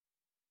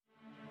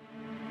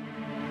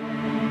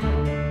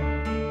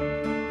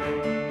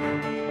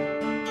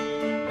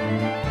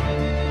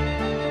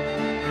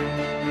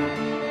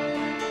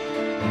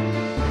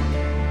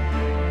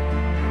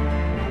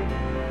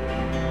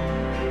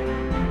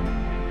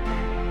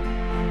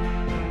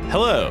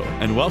Hello,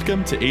 and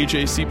welcome to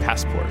AJC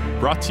Passport,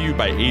 brought to you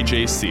by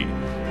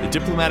AJC, the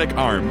diplomatic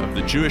arm of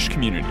the Jewish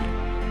community.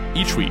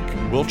 Each week,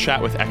 we'll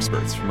chat with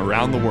experts from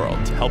around the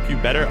world to help you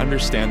better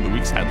understand the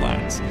week's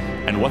headlines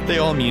and what they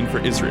all mean for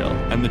Israel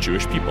and the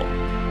Jewish people.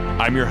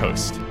 I'm your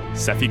host,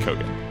 Seffi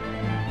Kogan.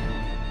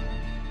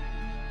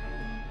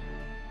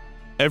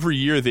 Every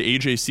year, the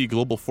AJC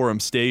Global Forum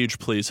stage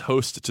plays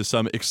host to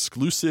some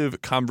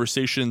exclusive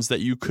conversations that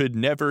you could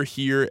never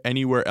hear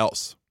anywhere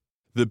else.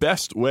 The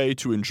best way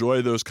to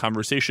enjoy those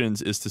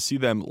conversations is to see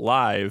them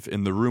live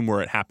in the room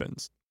where it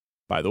happens.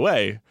 By the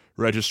way,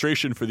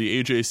 registration for the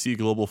AJC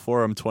Global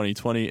Forum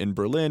 2020 in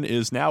Berlin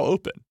is now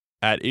open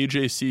at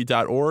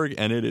ajc.org,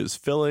 and it is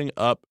filling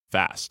up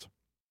fast.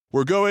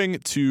 We're going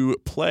to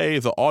play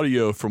the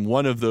audio from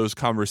one of those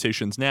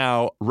conversations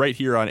now, right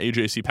here on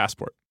AJC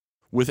Passport.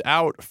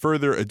 Without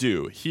further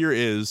ado, here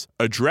is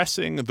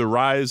Addressing the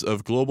Rise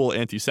of Global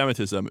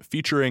Anti-Semitism,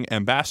 featuring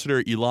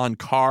Ambassador Ilan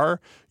Carr,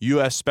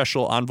 U.S.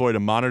 Special Envoy to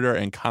Monitor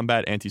and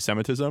Combat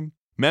Anti-Semitism,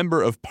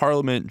 Member of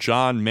Parliament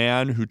John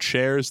Mann, who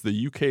chairs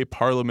the UK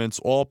Parliament's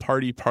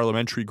All-Party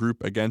Parliamentary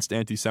Group Against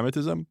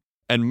Anti-Semitism,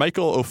 and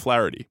Michael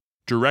O'Flaherty,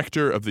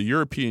 Director of the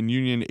European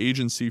Union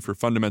Agency for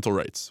Fundamental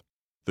Rights.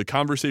 The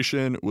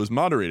conversation was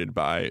moderated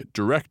by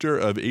Director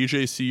of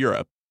AJC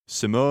Europe,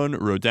 Simone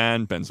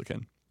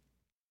Rodin-Benzaken.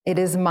 It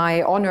is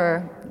my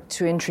honor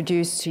to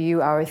introduce to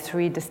you our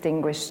three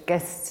distinguished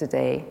guests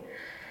today.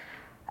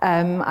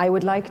 I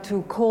would like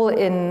to call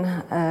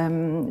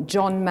in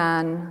John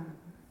Mann,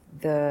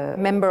 the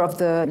member of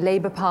the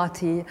Labour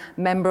Party,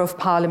 Member of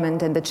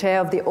Parliament, and the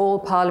chair of the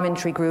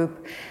All-Parliamentary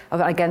Group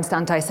Against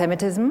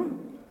Anti-Semitism.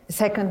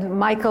 Second,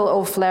 Michael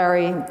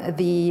O'Flaherty,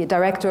 the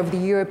director of the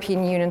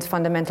European Union's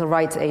Fundamental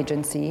Rights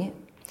Agency.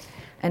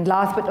 And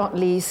last but not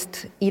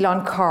least,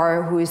 Ilan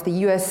Carr, who is the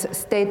US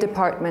State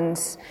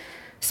Department's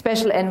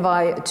Special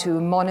Envoy to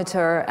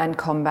Monitor and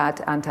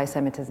Combat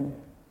Anti-Semitism.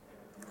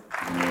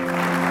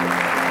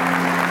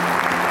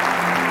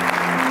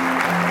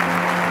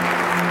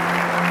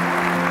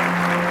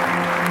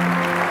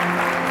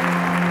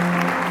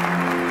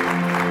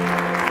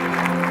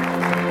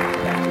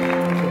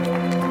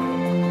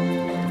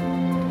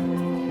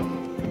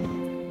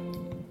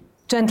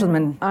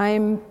 Gentlemen,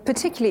 I'm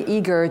particularly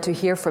eager to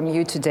hear from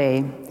you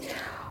today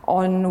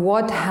on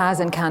what has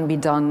and can be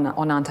done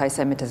on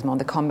anti-Semitism, on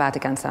the combat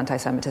against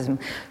anti-Semitism.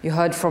 You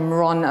heard from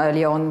Ron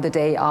earlier on the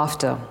day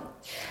after.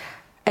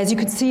 As you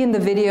could see in the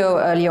video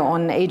earlier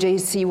on,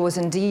 AJC was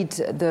indeed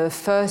the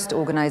first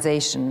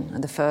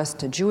organization, the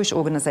first Jewish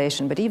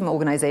organization, but even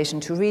organization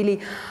to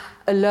really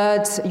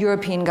alert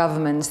European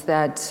governments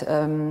that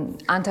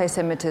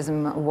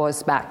anti-Semitism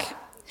was back,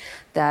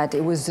 that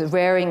it was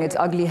rearing its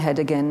ugly head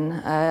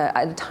again,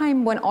 at a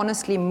time when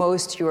honestly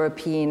most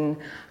European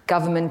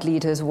government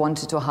leaders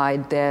wanted to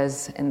hide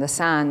theirs in the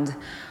sand,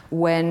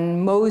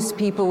 when most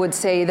people would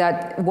say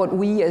that what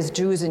we as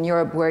Jews in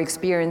Europe were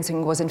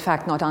experiencing was in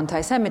fact not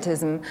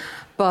anti-Semitism,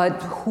 but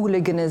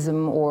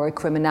hooliganism or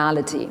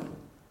criminality.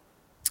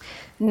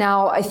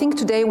 Now, I think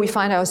today we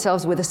find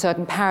ourselves with a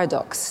certain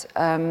paradox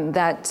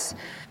that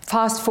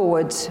fast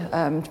forward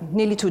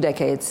nearly 2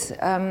 decades,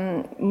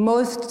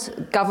 most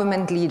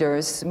government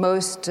leaders,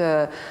 most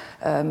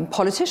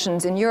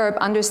politicians in Europe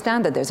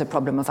understand that there's a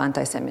problem of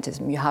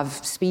anti-Semitism. You have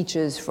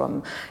speeches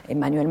from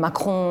Emmanuel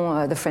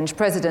Macron, the French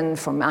president,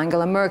 from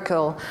Angela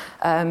Merkel,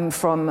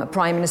 from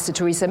Prime Minister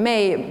Theresa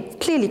May,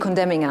 clearly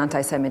condemning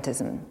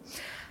anti-Semitism.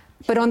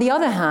 But on the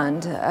other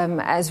hand,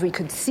 as we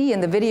could see in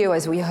the video,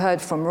 as we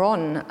heard from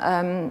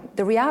Ron,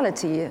 the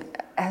reality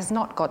has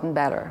not gotten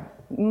better.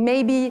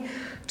 Maybe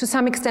to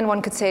some extent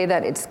one could say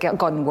that it's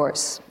gotten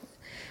worse.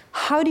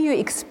 How do you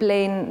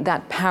explain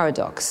that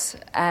paradox?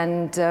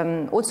 And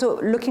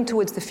also looking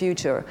towards the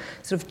future,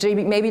 sort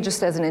of maybe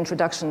just as an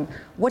introduction,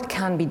 what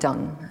can be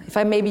done? If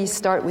I maybe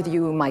start with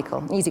you,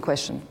 Michael, easy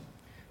question.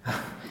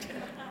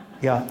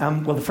 Yeah,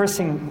 well, the first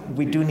thing,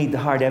 we do need the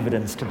hard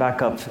evidence to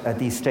back up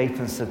these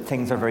statements that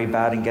things are very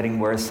bad and getting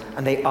worse,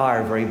 and they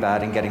are very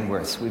bad and getting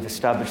worse. We've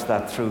established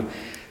that through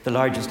the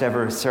largest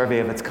ever survey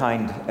of its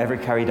kind ever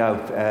carried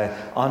out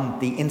on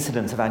the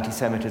incidence of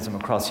anti-Semitism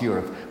across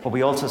Europe. What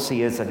we also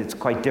see is that it's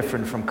quite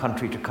different from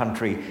country to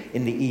country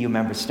in the EU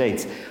member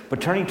states.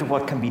 But turning to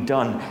what can be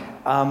done,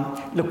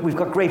 look, we've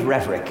got great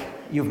rhetoric.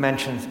 You've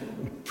mentioned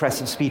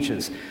impressive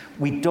speeches.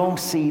 We don't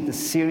see the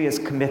serious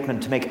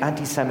commitment to make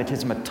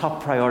anti-Semitism a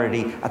top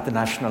priority at the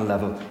national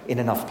level in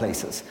enough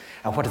places.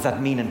 And what does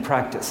that mean in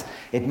practice?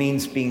 It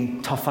means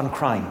being tough on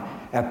crime,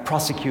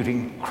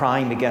 prosecuting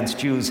crime against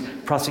Jews,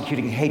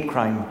 prosecuting hate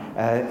crime.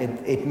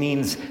 It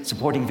means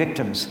supporting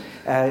victims.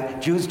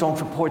 Jews don't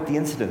report the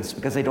incidents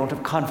because they don't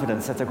have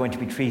confidence that they're going to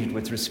be treated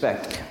with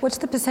respect. What's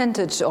the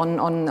percentage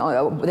on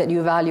that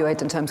you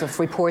evaluate in terms of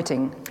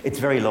reporting? It's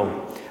very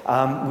low.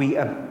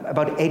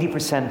 About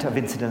 80% of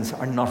incidents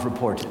are not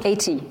reported.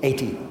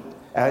 80.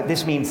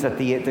 This means that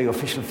the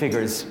official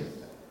figures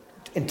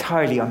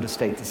entirely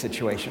understate the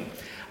situation.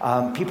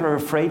 People are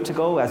afraid to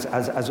go,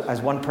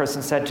 as one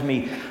person said to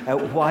me,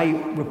 why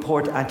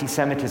report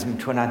anti-Semitism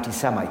to an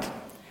anti-Semite?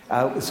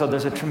 So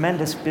there's a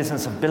tremendous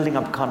business of building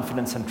up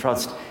confidence and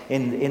trust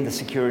in the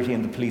security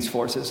and the police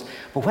forces.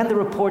 But when the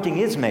reporting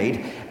is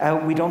made,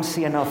 we don't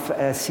see enough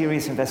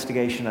serious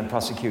investigation and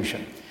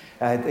prosecution.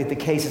 The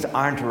cases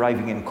aren't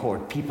arriving in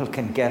court. People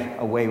can get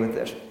away with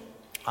it.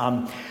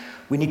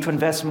 We need to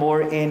invest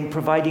more in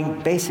providing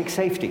basic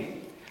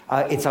safety.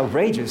 It's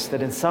outrageous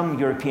that in some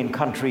European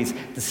countries,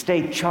 the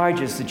state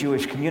charges the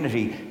Jewish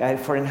community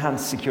for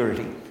enhanced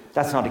security.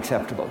 That's not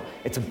acceptable.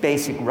 It's a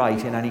basic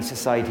right in any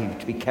society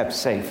to be kept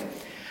safe.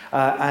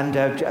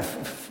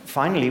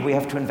 Finally, we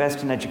have to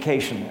invest in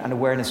education and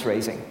awareness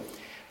raising.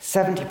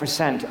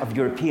 70% of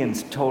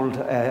Europeans told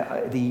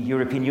the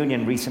European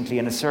Union recently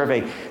in a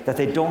survey that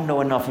they don't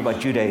know enough about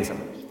Judaism.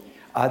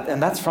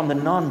 And that's from the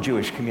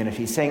non-Jewish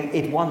community, saying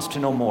it wants to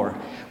know more.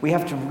 We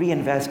have to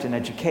reinvest in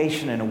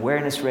education and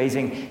awareness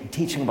raising and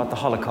teaching about the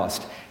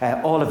Holocaust.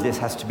 All of this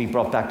has to be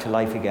brought back to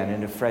life again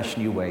in a fresh,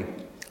 new way.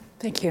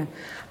 Thank you.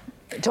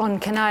 John,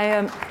 can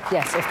I...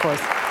 yes, of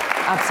course.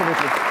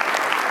 Absolutely.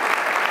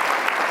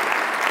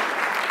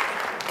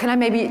 Can I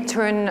maybe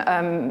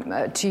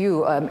turn to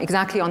you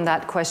exactly on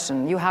that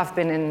question? You have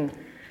been in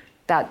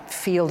that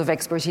field of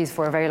expertise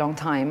for a very long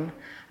time.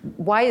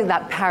 Why is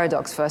that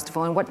paradox, first of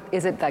all, and what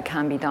is it that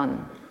can be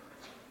done?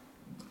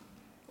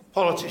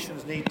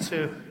 Politicians need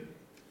to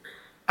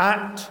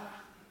act,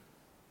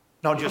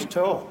 not just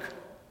talk.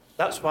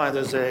 That's why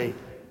there's a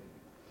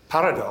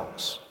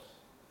paradox.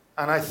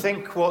 And I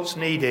think what's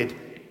needed,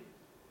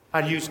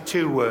 I'd use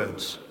two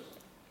words.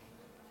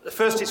 The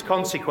first is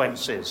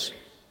consequences.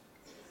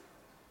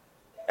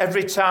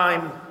 Every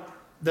time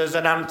there's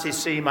an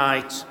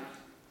anti-Semite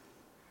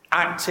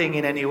acting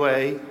in any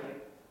way,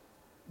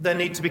 there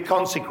need to be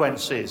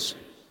consequences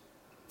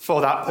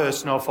for that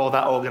person or for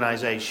that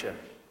organisation.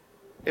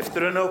 If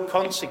there are no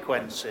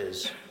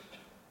consequences,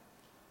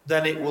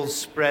 then it will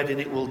spread and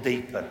it will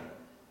deepen.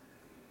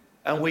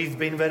 And we've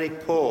been very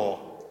poor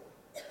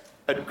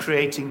at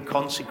creating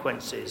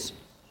consequences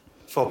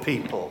for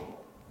people.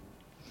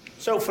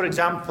 So, for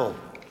example,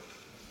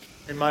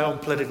 in my own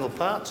political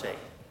party,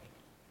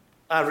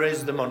 I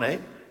raised the money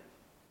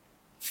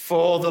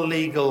for the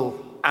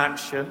legal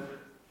action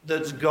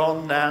that's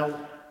gone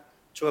now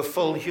to a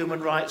full Human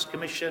Rights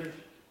Commission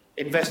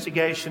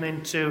investigation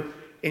into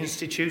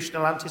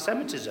institutional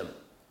anti-Semitism.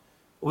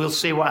 We'll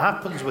see what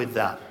happens with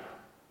that.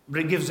 But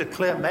it gives a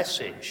clear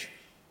message.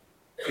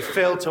 If you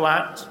fail to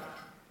act,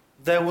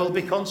 there will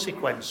be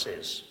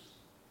consequences.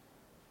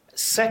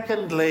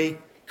 Secondly,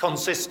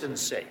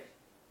 consistency.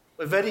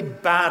 We're very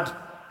bad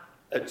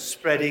at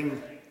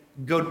spreading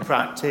good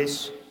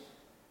practice,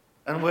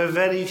 and we're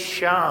very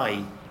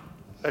shy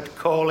at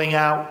calling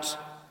out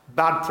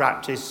bad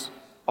practice,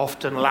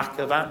 often lack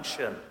of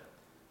action.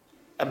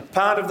 And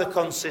part of the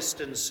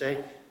consistency,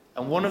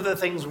 and one of the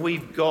things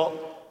we've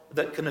got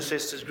that can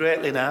assist us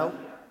greatly now,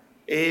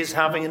 is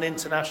having an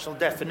international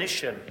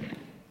definition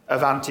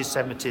of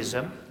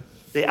anti-Semitism,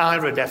 the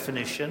IHRA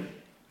definition.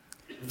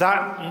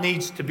 That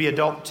needs to be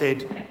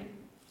adopted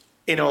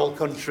in all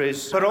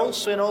countries, but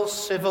also in all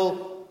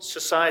civil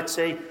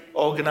society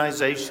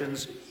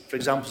organisations, for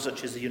example,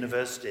 such as the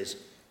universities.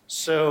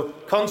 So,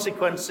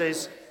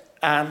 consequences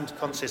and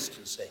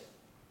consistency.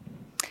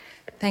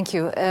 Thank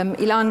you.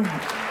 Ilan,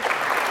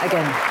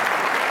 again.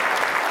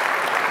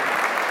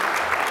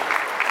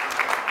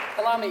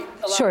 Allow me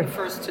Sure.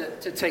 first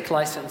to take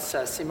license.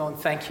 Simone,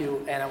 thank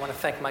you. And I want to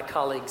thank my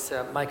colleagues,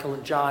 Michael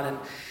and John.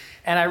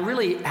 And I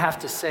really have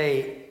to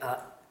say,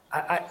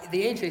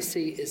 the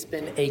AJC has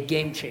been a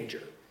game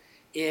changer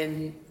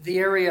in the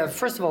area of,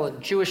 first of all,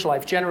 in Jewish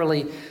life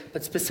generally,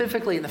 but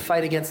specifically in the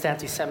fight against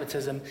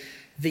anti-Semitism.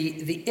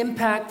 The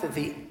impact that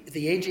the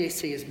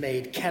AJC has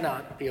made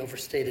cannot be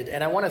overstated.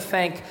 And I want to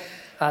thank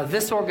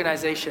this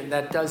organization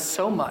that does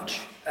so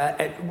much.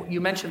 You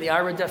mentioned the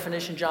IHRA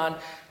definition, John.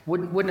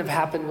 Wouldn't have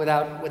happened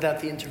without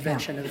the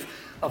intervention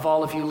of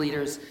all of you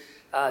leaders.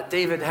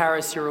 David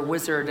Harris, you're a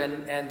wizard,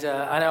 and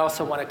I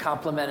also want to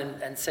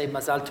compliment and say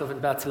Mazal Tov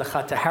and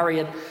B'atzlacha to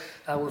Harriet.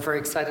 We're very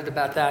excited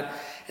about that.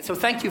 And so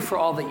thank you for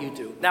all that you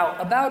do. Now,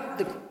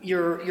 about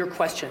your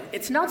question,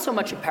 it's not so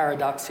much a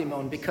paradox,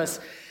 Simone, because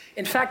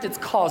in fact it's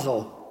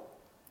causal.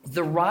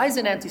 The rise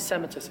in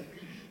anti-Semitism,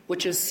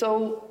 which is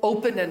so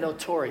open and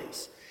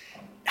notorious,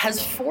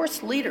 has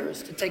forced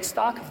leaders to take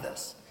stock of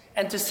this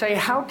and to say,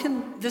 how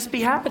can this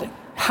be happening?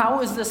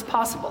 How is this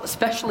possible?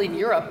 Especially in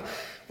Europe,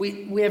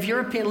 we have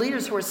European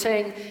leaders who are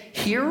saying,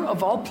 here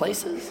of all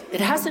places, it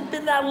hasn't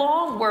been that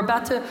long. We're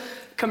about to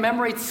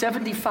commemorate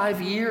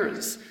 75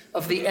 years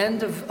of the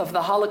end of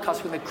the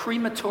Holocaust when the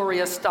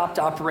crematoria stopped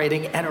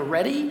operating, and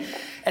already.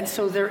 And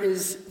so there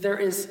is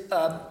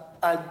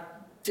a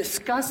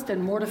disgust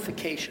and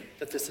mortification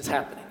that this is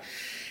happening.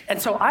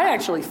 And so I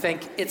actually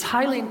think it's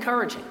highly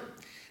encouraging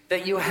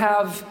that you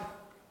have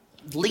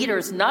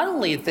leaders, not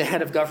only at the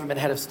head of government,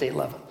 head of state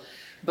level,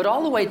 But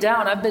all the way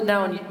down, I've been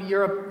now in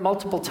Europe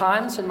multiple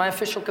times in my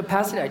official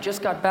capacity. I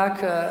just got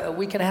back a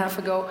week and a half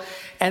ago.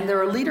 And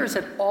there are leaders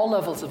at all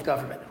levels of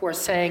government who are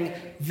saying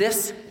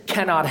this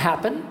cannot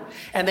happen.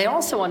 And they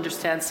also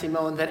understand,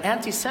 Simone, that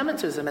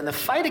anti-Semitism and the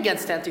fight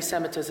against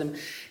anti-Semitism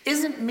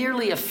isn't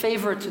merely a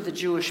favor to the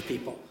Jewish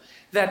people.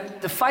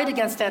 That the fight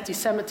against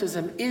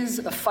anti-Semitism is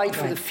a fight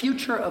for the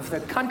future of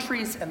the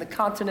countries and the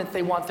continent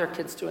they want their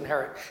kids to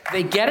inherit.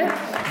 They get it,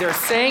 they're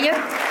saying it,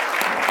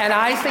 and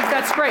I think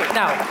that's great.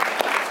 Now,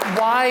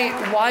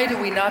 why do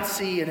we not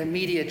see an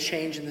immediate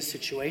change in the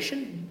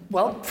situation?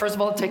 Well, first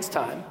of all, it takes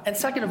time. And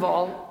second of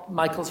all,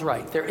 Michael's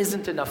right. There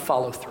isn't enough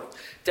follow-through.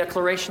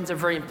 Declarations are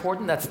very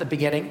important, that's the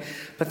beginning,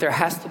 but there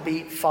has to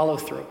be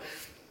follow-through.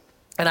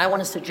 And I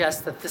want to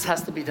suggest that this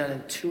has to be done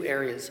in two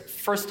areas.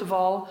 First of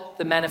all,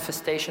 the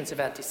manifestations of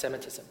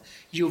anti-Semitism.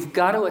 You've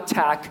got to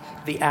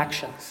attack the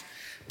actions.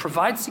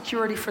 Provide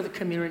security for the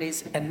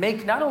communities and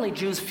make not only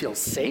Jews feel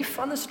safe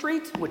on the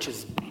street, which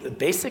is the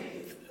basic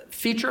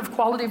feature of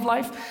quality of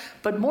life,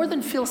 but more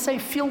than feel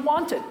safe, feel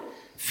wanted,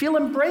 feel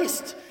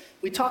embraced.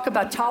 We talk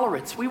about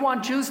tolerance. We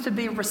want Jews to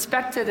be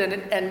respected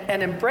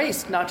and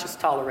embraced, not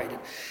just tolerated.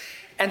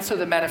 And so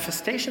the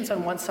manifestations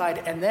on one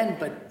side, and then,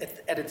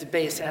 but at its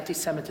base,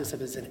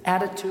 anti-Semitism is an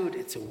attitude,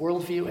 it's a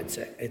worldview,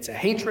 it's a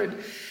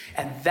hatred,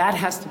 and that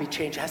has to be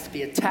changed, it has to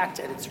be attacked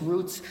at its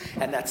roots,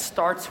 and that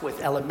starts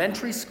with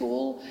elementary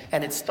school,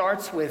 and it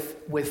starts with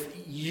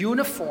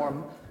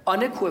uniform,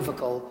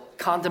 unequivocal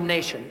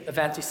condemnation of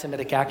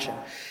anti-Semitic action.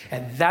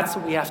 And that's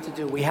what we have to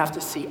do. We have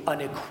to see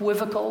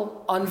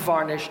unequivocal,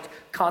 unvarnished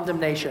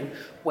condemnation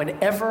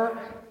whenever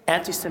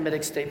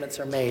anti-Semitic statements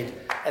are made,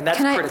 and that's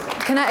critical.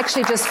 Can I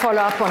actually just follow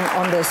up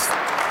on this?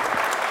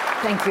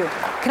 Thank you.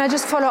 Can I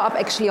just follow up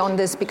actually on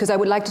this, because I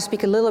would like to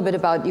speak a little bit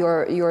about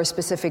your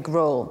specific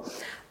role.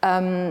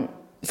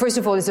 First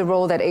of all, it's a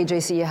role that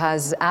AJC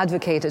has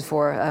advocated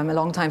for a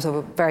long time, so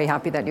we're very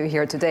happy that you're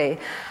here today.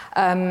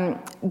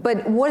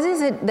 But what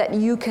is it that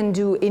you can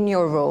do in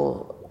your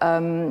role,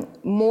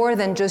 more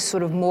than just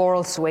sort of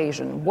moral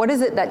suasion? What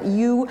is it that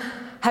you...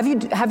 Have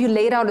you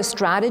laid out a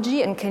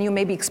strategy, and can you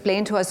maybe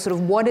explain to us sort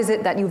of what is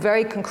it that you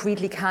very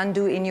concretely can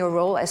do in your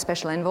role as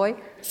Special Envoy?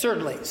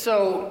 Certainly.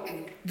 So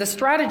the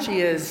strategy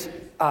is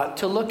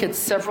to look at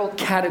several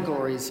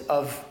categories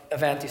of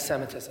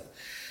anti-Semitism.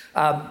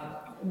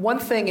 One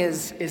thing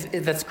is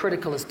that's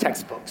critical is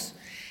textbooks.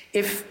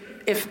 If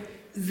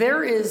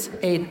there is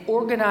an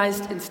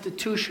organized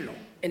institutional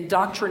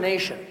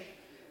indoctrination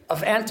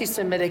of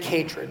anti-Semitic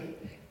hatred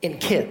in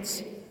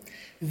kids,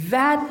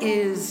 that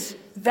is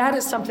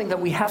something that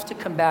we have to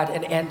combat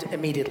and end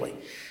immediately.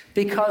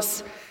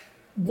 Because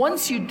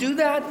once you do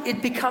that,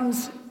 it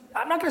becomes,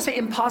 I'm not going to say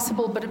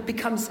impossible, but it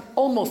becomes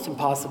almost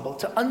impossible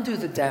to undo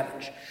the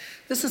damage.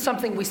 This is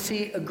something we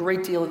see a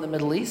great deal in the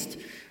Middle East.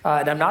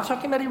 And I'm not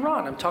talking about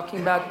Iran. I'm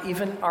talking about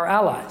even our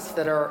allies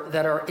that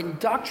are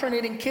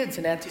indoctrinating kids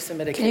in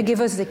anti-Semitic Can you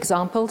give us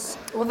examples?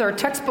 Well, there are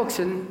textbooks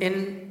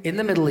in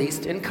the Middle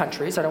East, in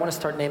countries. I don't want to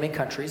start naming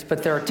countries,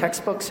 but there are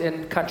textbooks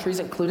in countries,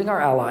 including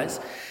our allies,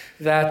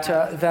 that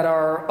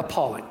are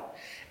appalling.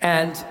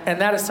 And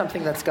that is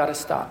something that's got to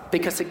stop.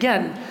 Because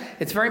again,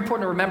 it's very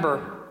important to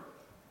remember,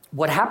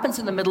 what happens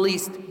in the Middle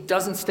East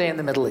doesn't stay in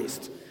the Middle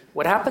East.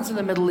 What happens in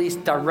the Middle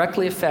East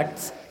directly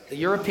affects the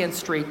European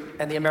street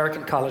and the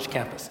American college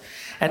campus.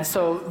 And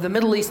so the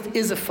Middle East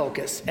is a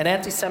focus, and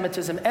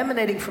anti-Semitism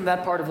emanating from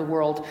that part of the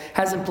world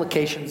has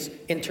implications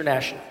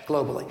internationally,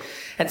 globally.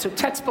 And so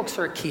textbooks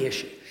are a key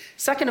issue.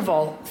 Second of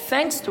all,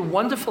 thanks to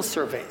wonderful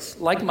surveys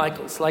like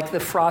Michael's, like the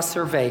FRA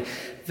survey,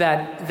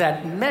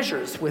 that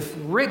measures with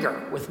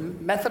rigor, with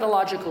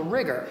methodological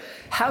rigor,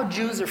 how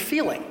Jews are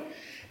feeling.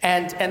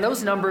 And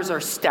those numbers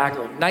are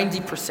staggering.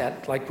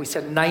 90%, like we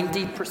said,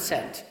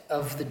 90%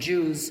 of the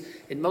Jews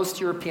in most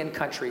European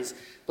countries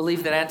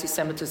believe that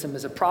anti-Semitism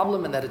is a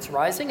problem and that it's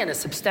rising, and a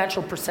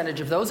substantial percentage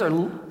of those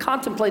are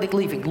contemplating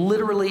leaving,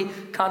 literally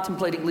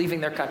contemplating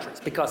leaving their countries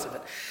because of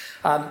it.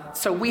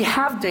 So we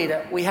have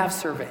data, we have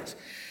surveys.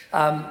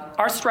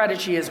 Our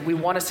strategy is we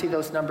want to see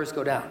those numbers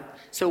go down.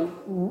 So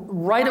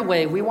right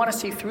away, we want to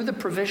see, through the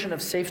provision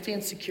of safety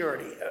and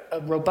security, a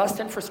robust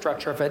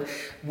infrastructure of it,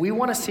 we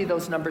want to see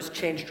those numbers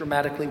change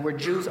dramatically, where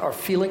Jews are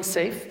feeling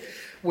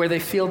safe, where they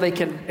feel they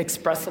can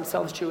express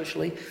themselves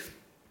Jewishly,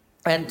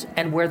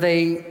 and where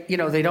they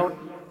don't,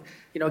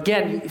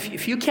 again,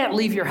 if you can't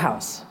leave your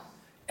house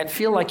and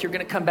feel like you're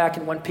going to come back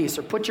in one piece,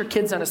 or put your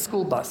kids on a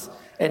school bus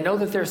and know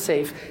that they're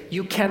safe,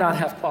 you cannot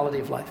have quality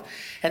of life.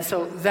 And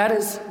so that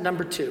is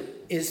number two,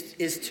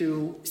 is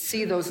to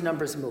see those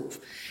numbers move.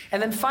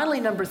 And then finally,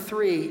 number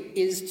three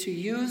is to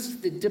use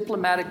the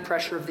diplomatic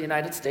pressure of the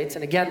United States.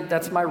 And again,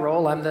 that's my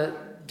role. I'm the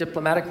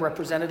diplomatic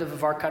representative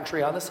of our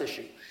country on this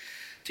issue.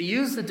 To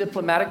use the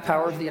diplomatic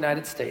power of the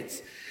United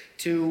States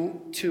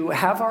to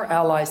have our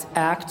allies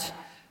act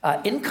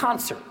in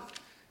concert,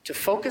 to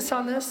focus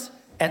on this,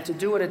 and to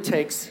do what it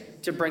takes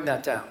to bring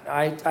that down.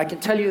 I can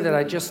tell you that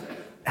I just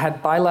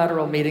had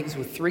bilateral meetings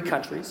with 3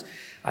 countries.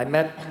 I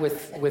met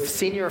with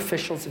senior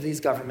officials of these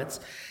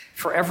governments.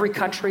 For every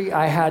country,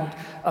 I had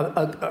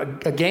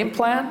a game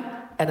plan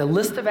and a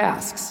list of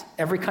asks.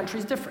 Every country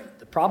is different.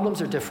 The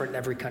problems are different in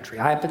every country.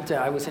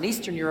 I was in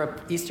Eastern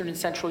Europe, Eastern and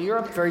Central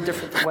Europe, very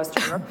different from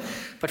Western Europe.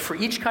 But for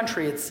each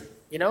country, it's,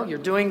 you're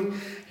doing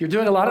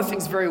a lot of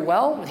things very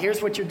well.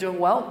 Here's what you're doing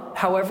well.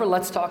 However,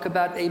 let's talk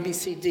about A, B,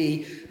 C,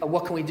 D.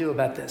 What can we do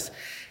about this?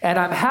 And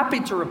I'm happy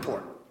to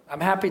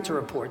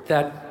report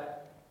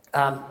that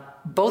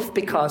both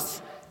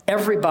because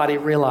everybody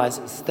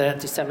realizes that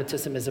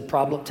anti-Semitism is a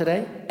problem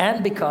today,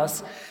 and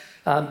because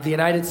the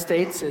United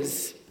States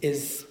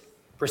is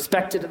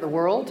respected in the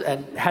world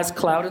and has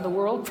clout in the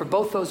world. For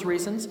both those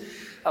reasons,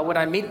 when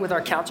I meet with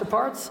our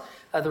counterparts,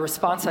 the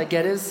response I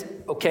get is,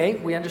 okay,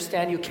 we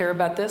understand you care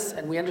about this,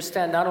 and we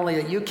understand not only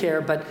that you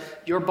care, but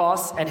your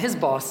boss and his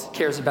boss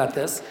cares about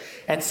this,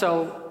 and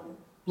so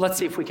let's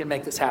see if we can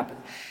make this happen.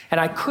 And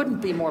I couldn't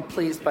be more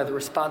pleased by the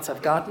response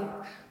I've gotten.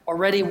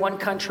 Already one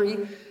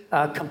country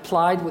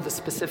complied with a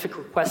specific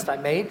request I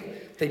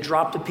made. They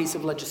dropped a piece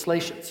of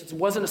legislation. So it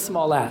wasn't a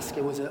small ask.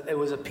 It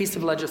was a piece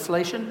of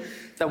legislation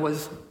that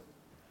was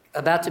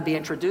about to be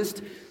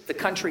introduced. The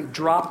country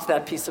dropped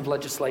that piece of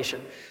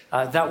legislation.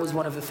 That was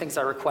one of the things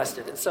I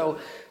requested. And so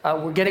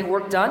we're getting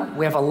work done.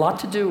 We have a lot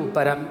to do,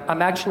 but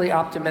I'm actually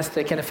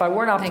optimistic. And if I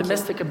weren't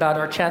optimistic about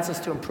our chances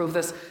to improve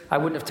this, I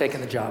wouldn't have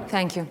taken the job.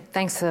 Thank you.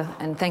 Thanks,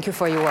 and thank you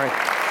for your work.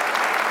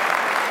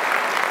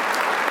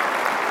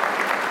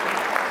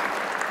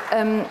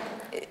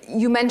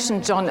 You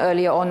mentioned, John,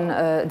 earlier on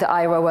the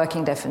IHRA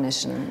working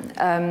definition.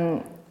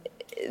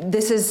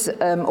 This is,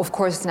 of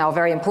course, now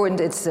very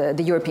important. It's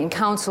the European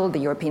Council, the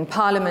European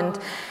Parliament,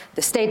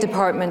 the State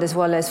Department, as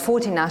well as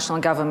 14 national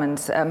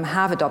governments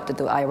have adopted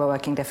the IHRA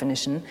working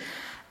definition,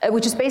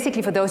 which is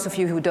basically, for those of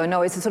you who don't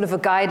know, it's a sort of a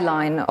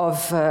guideline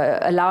of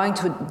allowing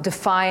to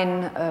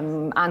define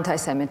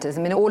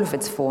anti-Semitism in all of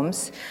its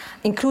forms,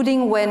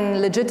 including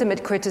when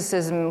legitimate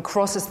criticism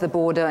crosses the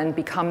border and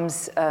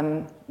becomes,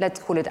 let's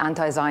call it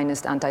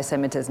anti-Zionist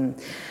anti-Semitism.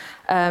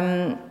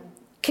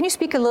 Can you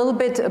speak a little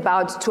bit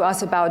to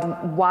us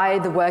about why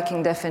the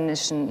working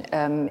definition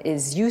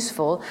is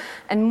useful?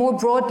 And more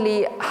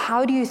broadly,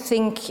 how do you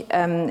think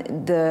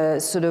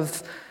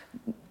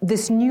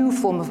this new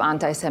form of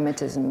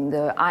anti-Semitism,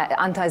 the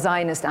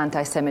anti-Zionist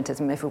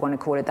anti-Semitism, if we want to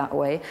call it that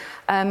way,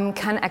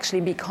 can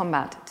actually be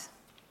combated?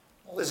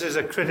 Well, this is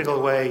a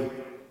critical way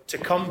to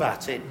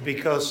combat it,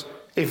 because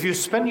if you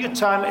spend your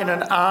time in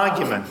an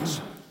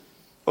argument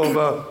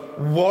over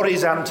what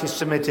is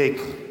anti-Semitic,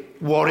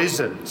 what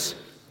isn't,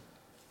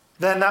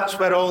 then that's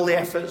where all the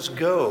efforts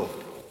go.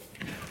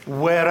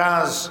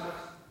 Whereas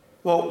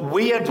what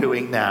we are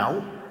doing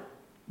now,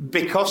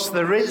 because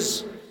there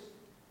is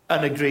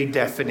an agreed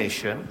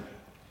definition,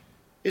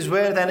 is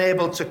we're then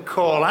able to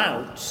call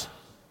out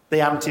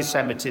the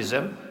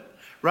anti-Semitism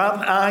rather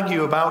than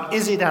argue about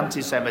is it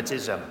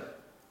anti-Semitism,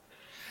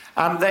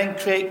 and then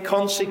create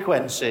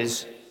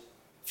consequences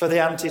for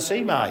the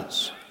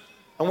anti-Semites.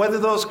 And whether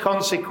those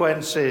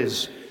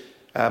consequences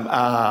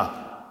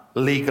are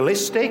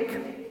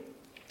legalistic,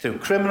 through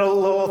criminal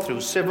law,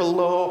 through civil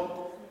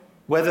law,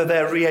 whether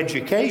their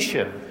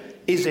re-education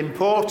is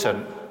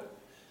important,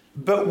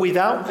 but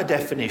without a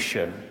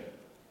definition,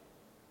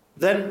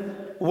 then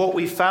what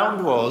we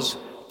found was,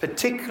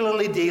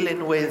 particularly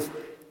dealing with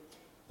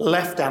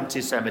left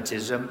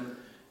anti-Semitism,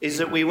 is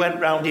that we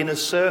went round in a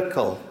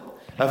circle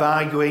of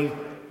arguing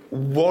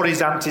what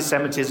is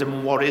anti-Semitism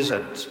and what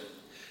isn't.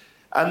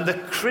 And the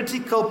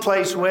critical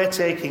place we're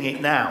taking it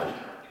now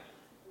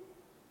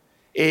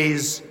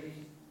is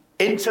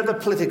into the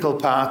political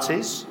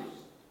parties,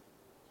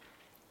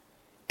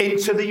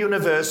 into the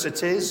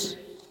universities,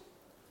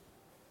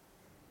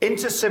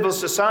 into civil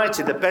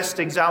society. The best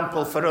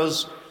example for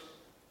us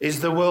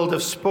is the world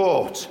of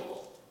sport,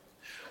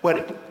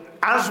 where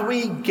as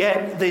we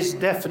get this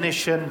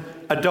definition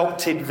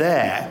adopted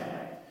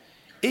there,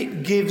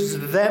 it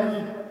gives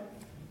them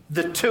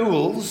the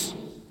tools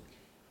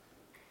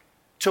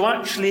to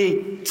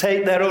actually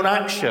take their own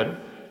action,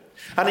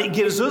 and it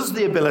gives us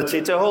the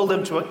ability to hold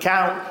them to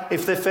account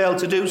if they fail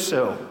to do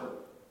so.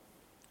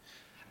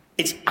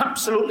 It's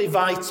absolutely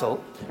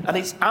vital, and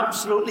it's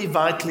absolutely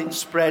vital it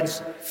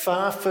spreads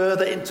far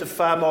further into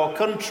far more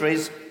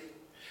countries,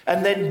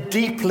 and then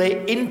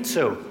deeply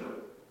into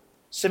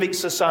civic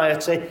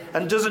society,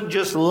 and doesn't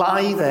just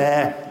lie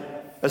there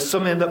as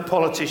something that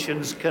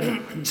politicians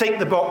can tick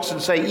the box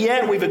and say,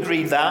 yeah, we've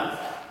agreed that.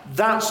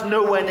 That's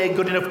nowhere near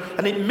good enough,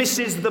 and it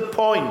misses the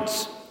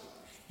point.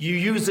 You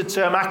use the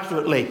term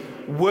accurately,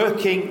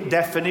 working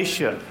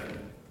definition.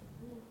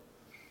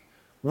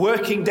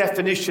 Working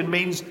definition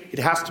means it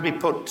has to be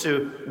put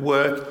to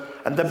work.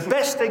 And the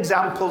best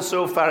example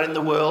so far in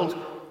the world,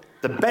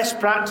 the best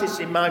practice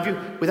in my view,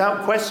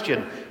 without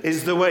question,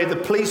 is the way the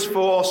police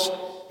force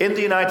in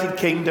the United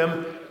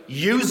Kingdom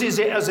uses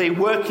it as a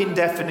working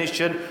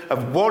definition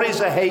of what is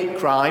a hate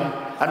crime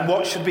and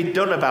what should be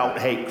done about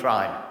hate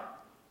crime.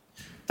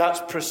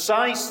 That's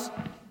precise,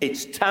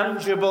 it's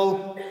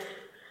tangible,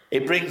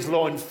 it brings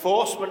law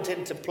enforcement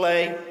into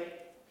play.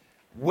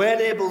 We're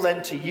able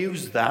then to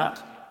use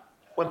that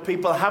when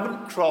people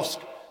haven't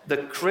crossed the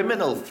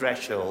criminal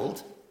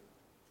threshold,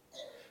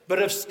 but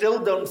have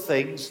still done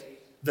things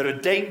that are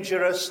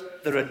dangerous,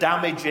 that are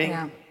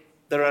damaging,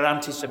 that are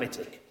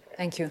anti-Semitic.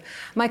 Thank you.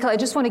 Michael, I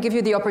just want to give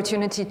you the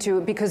opportunity to,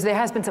 because there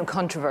has been some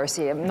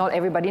controversy, not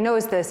everybody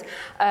knows this,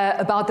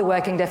 about the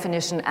working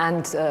definition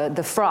and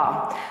the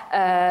FRA,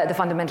 the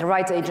Fundamental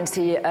Rights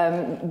Agency,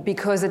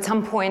 because at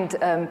some point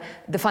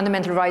the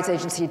Fundamental Rights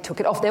Agency took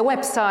it off their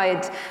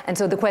website, and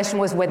so the question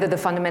was whether the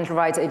Fundamental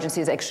Rights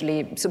Agency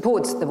actually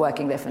supports the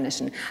working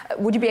definition.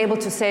 Would you be able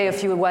to say a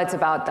few words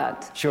about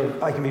that? Sure,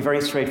 I can be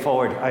very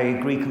straightforward. I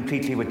agree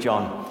completely with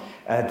John.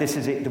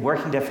 The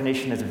working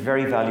definition is a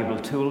very valuable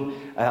tool.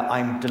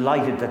 I'm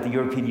delighted that the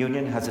European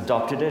Union has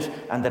adopted it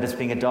and that it's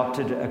being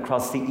adopted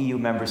across the EU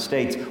member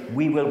states.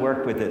 We will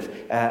work with it,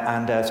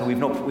 so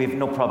we have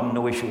no problem,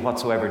 no issue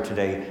whatsoever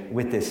today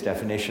with this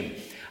definition.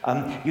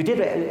 You did,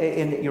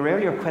 in your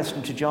earlier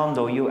question to John,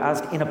 though, you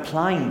asked, in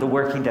applying the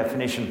working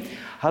definition,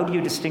 how do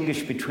you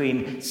distinguish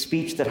between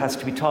speech that has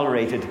to be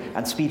tolerated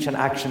and speech and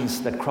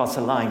actions that cross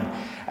a line?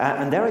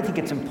 And there I think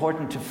it's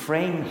important to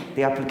frame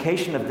the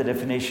application of the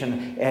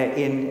definition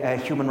in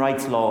human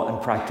rights law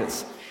and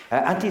practice.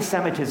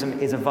 Anti-Semitism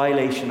is a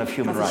violation of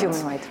human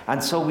rights.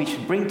 And so we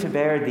should bring to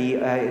bear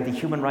the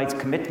human rights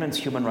commitments,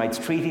 human rights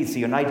treaties, the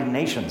United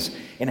Nations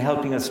in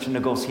helping us to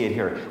negotiate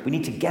here. We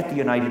need to get the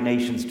United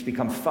Nations to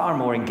become far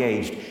more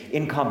engaged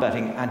in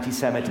combating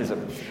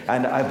anti-Semitism.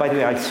 And by the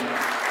way,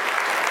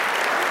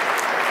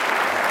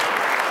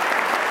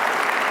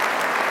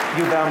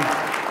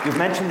 You've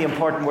mentioned the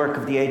important work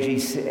of the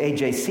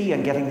AJC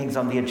and getting things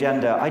on the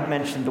agenda. I'd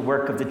mentioned the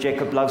work of the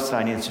Jacob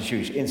Blaustein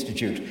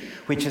Institute,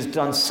 which has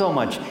done so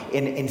much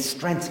in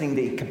strengthening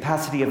the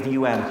capacity of the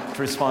UN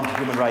to respond to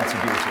human rights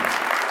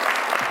abuses.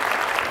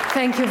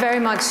 Thank you very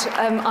much.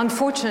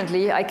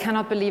 Unfortunately, I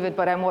cannot believe it,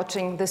 but I'm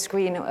watching the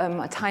screen.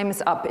 Time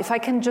is up. If I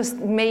can just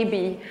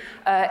maybe,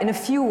 in a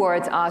few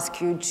words, ask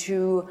you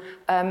to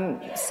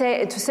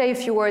say a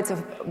few words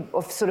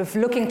of sort of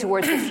looking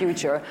towards the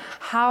future.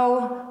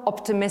 How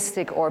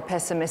optimistic or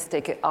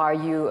pessimistic are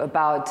you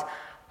about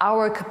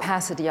our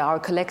capacity, our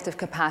collective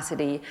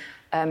capacity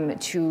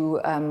to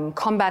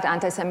combat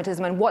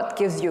anti-Semitism, and what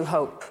gives you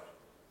hope?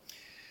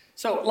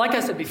 So, like I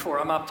said before,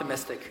 I'm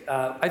optimistic.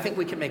 I think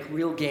we can make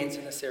real gains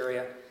in this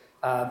area.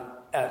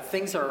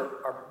 Things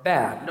are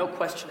bad, no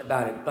question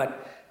about it,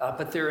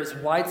 but there is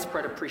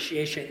widespread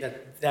appreciation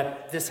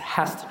that this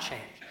has to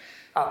change.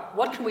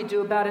 What can we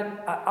do about it?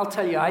 I'll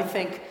tell you, I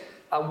think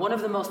one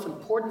of the most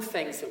important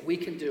things that we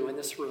can do in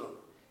this room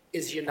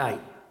is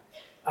unite.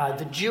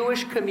 The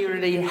Jewish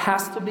community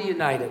has to be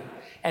united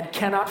and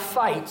cannot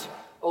fight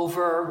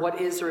over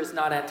what is or is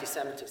not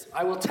anti-Semitism.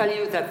 I will tell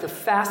you that the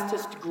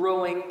fastest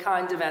growing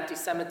kind of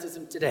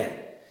anti-Semitism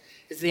today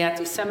is the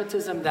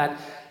anti-Semitism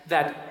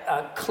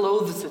that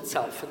clothes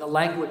itself in the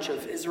language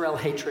of Israel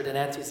hatred and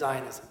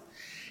anti-Zionism.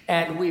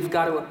 And we've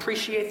got to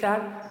appreciate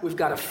that. We've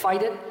got to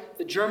fight it.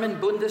 The German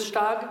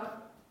Bundestag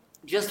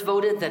just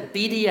voted that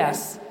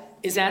BDS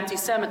is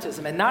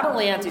anti-Semitism. And not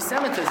only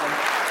anti-Semitism,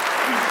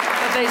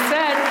 but they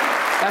said,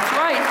 that's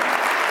right,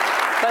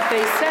 but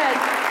they said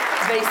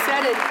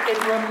it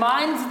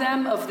reminds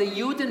them of the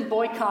Juden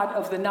boycott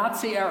of the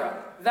Nazi era.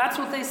 That's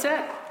what they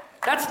said.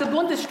 That's the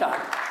Bundestag.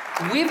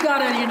 We've got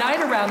to unite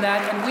around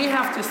that, and we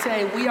have to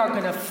say we are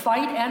going to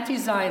fight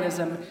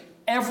anti-Zionism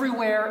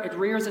everywhere it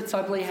rears its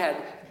ugly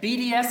head.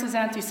 BDS is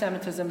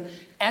anti-Semitism.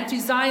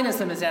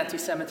 Anti-Zionism is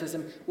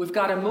anti-Semitism. We've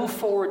got to move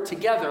forward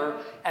together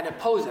and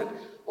oppose it,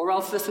 or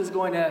else this is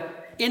going to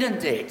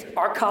inundate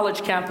our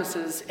college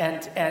campuses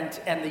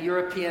and the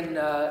European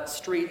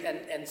street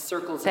and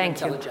circles of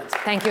intelligence.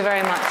 Thank you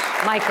very much.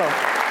 Michael,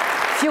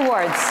 few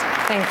words.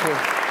 Thank you.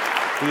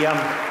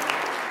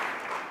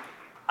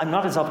 I'm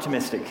not as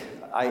optimistic.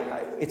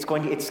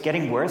 It's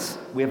getting worse.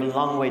 We have a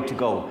long way to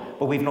go,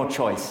 but we've no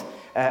choice.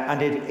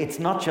 And it's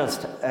not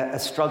just a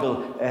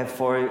struggle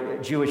for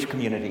Jewish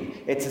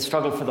community. It's a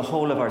struggle for the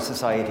whole of our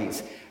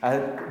societies.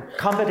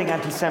 Combating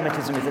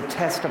anti-Semitism is a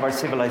test of our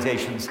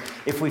civilizations.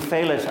 If we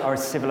fail it, our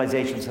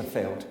civilizations have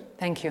failed.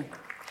 Thank you.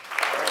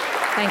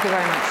 Thank you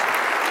very much.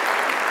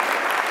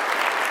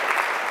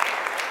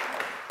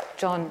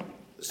 John.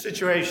 The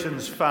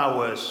situation's far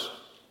worse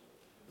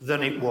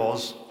than it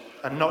was,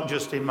 and not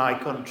just in my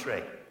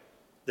country.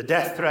 The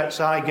death threats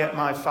I get,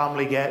 my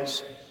family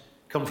gets,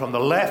 come from the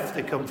left,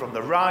 they come from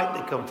the right,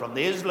 they come from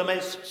the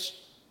Islamists,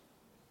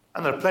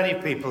 and there are plenty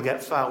of people who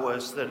get far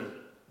worse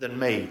than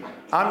me.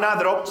 I'm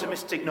neither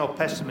optimistic nor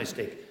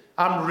pessimistic.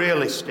 I'm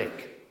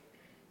realistic.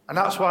 And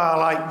that's why I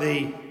like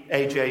the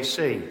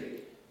AJC.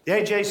 The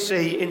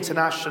AJC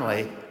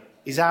internationally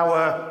is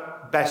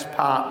our best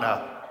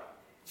partner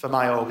for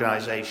my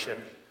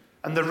organisation.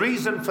 And the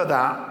reason for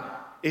that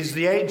is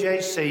the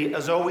AJC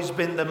has always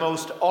been the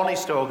most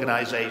honest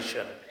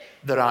organisation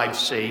that I've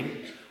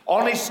seen.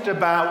 Honest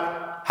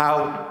about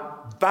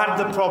how bad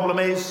the problem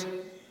is,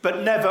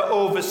 but never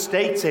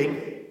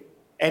overstating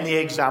any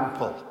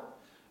example.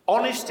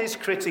 Honest is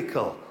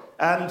critical,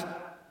 and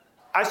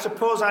I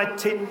suppose I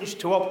tinge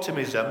to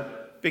optimism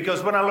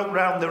because when I look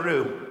round the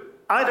room,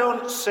 I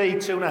don't see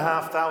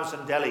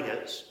 2,500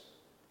 delegates.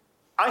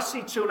 I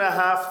see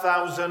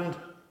 2,500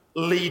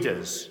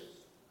 leaders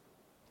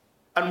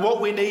And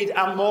what we need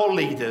are more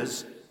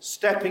leaders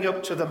stepping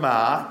up to the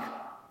mark,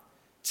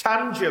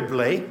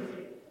 tangibly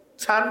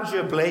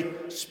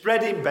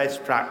spreading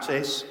best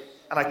practice.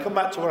 And I come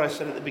back to what I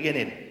said at the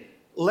beginning.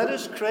 Let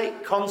us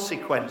create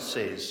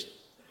consequences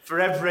for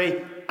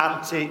every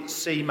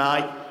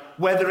anti-Semite,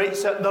 whether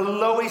it's at the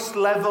lowest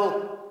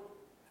level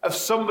of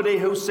somebody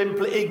who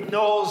simply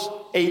ignores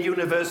a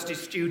university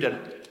student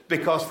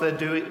because they're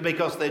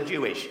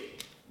Jewish.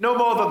 No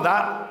more than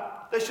that.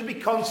 There should be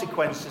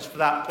consequences for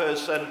that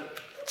person,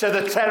 to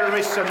the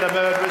terrorists and the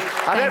murderers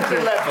at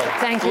every level.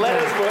 Thank you.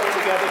 Let us work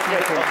together to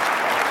make consequences.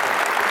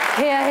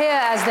 Hear, hear,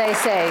 as they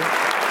say.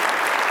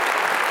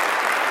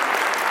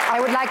 I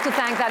would like to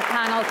thank that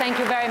panel. Thank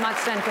you very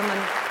much, gentlemen.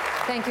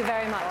 Thank you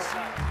very much.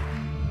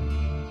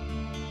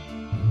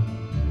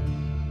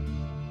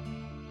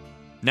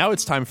 Now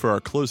it's time for our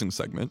closing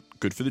segment,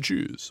 Good for the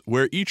Jews,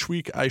 where each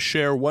week I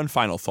share one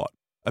final thought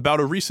about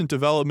a recent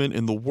development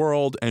in the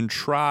world and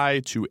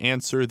try to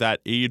answer that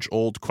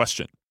age-old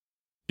question.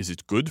 Is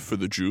it good for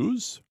the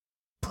Jews?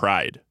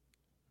 Pride.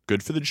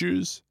 Good for the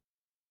Jews?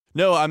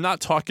 No, I'm not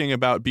talking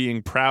about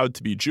being proud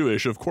to be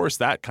Jewish. Of course,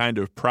 that kind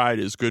of pride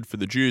is good for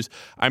the Jews.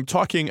 I'm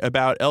talking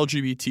about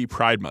LGBT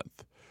Pride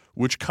Month,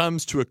 which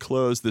comes to a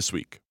close this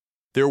week.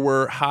 There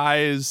were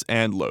highs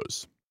and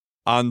lows.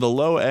 On the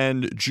low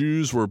end,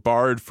 Jews were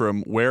barred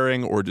from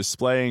wearing or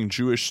displaying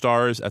Jewish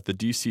stars at the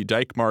D.C.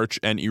 Dyke March,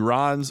 and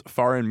Iran's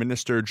Foreign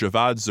Minister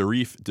Javad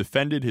Zarif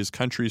defended his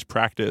country's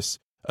practice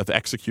of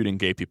executing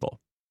gay people.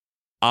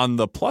 On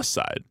the plus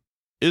side,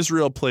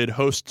 Israel played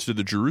host to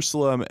the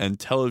Jerusalem and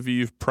Tel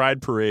Aviv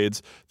Pride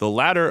parades, the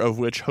latter of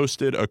which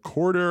hosted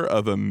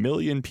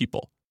 250,000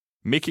 people,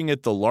 making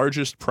it the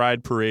largest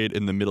Pride parade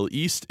in the Middle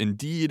East,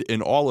 indeed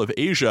in all of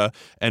Asia,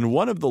 and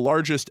one of the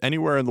largest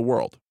anywhere in the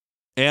world.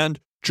 And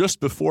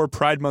just before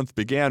Pride Month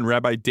began,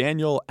 Rabbi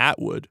Daniel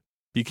Atwood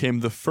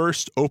became the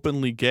first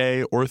openly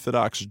gay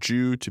Orthodox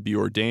Jew to be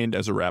ordained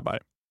as a rabbi.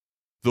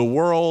 The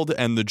world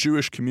and the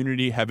Jewish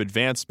community have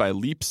advanced by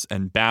leaps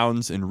and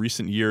bounds in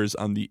recent years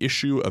on the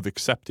issue of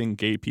accepting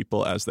gay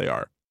people as they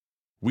are.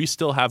 We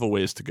still have a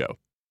ways to go,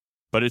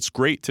 but it's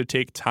great to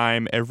take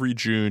time every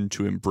June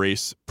to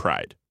embrace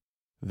pride.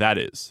 That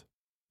is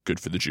good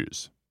for the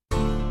Jews.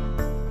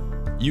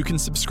 You can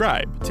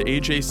subscribe to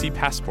AJC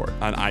Passport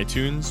on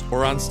iTunes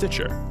or on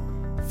Stitcher.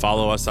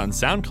 Follow us on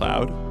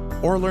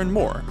SoundCloud or learn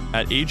more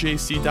at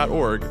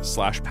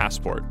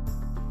ajc.org/passport.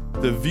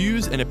 The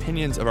views and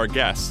opinions of our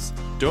guests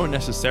don't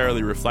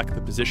necessarily reflect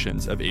the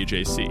positions of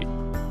AJC.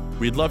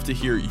 We'd love to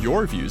hear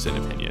your views and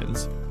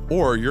opinions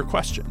or your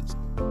questions.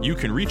 You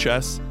can reach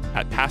us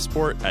at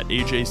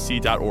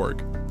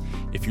passport@ajc.org.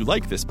 If you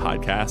like this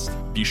podcast,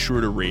 be sure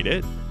to rate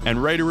it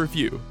and write a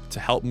review to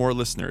help more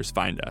listeners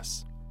find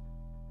us.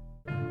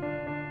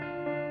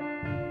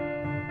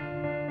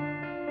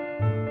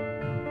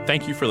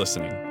 Thank you for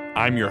listening.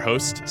 I'm your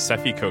host,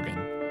 Seffi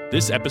Kogan.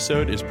 This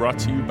episode is brought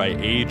to you by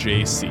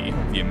AJC,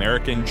 the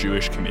American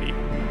Jewish Committee.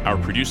 Our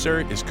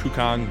producer is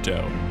Kukang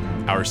Do.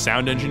 Our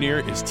sound engineer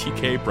is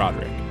TK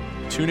Broderick.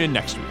 Tune in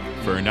next week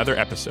for another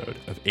episode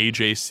of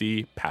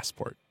AJC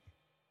Passport.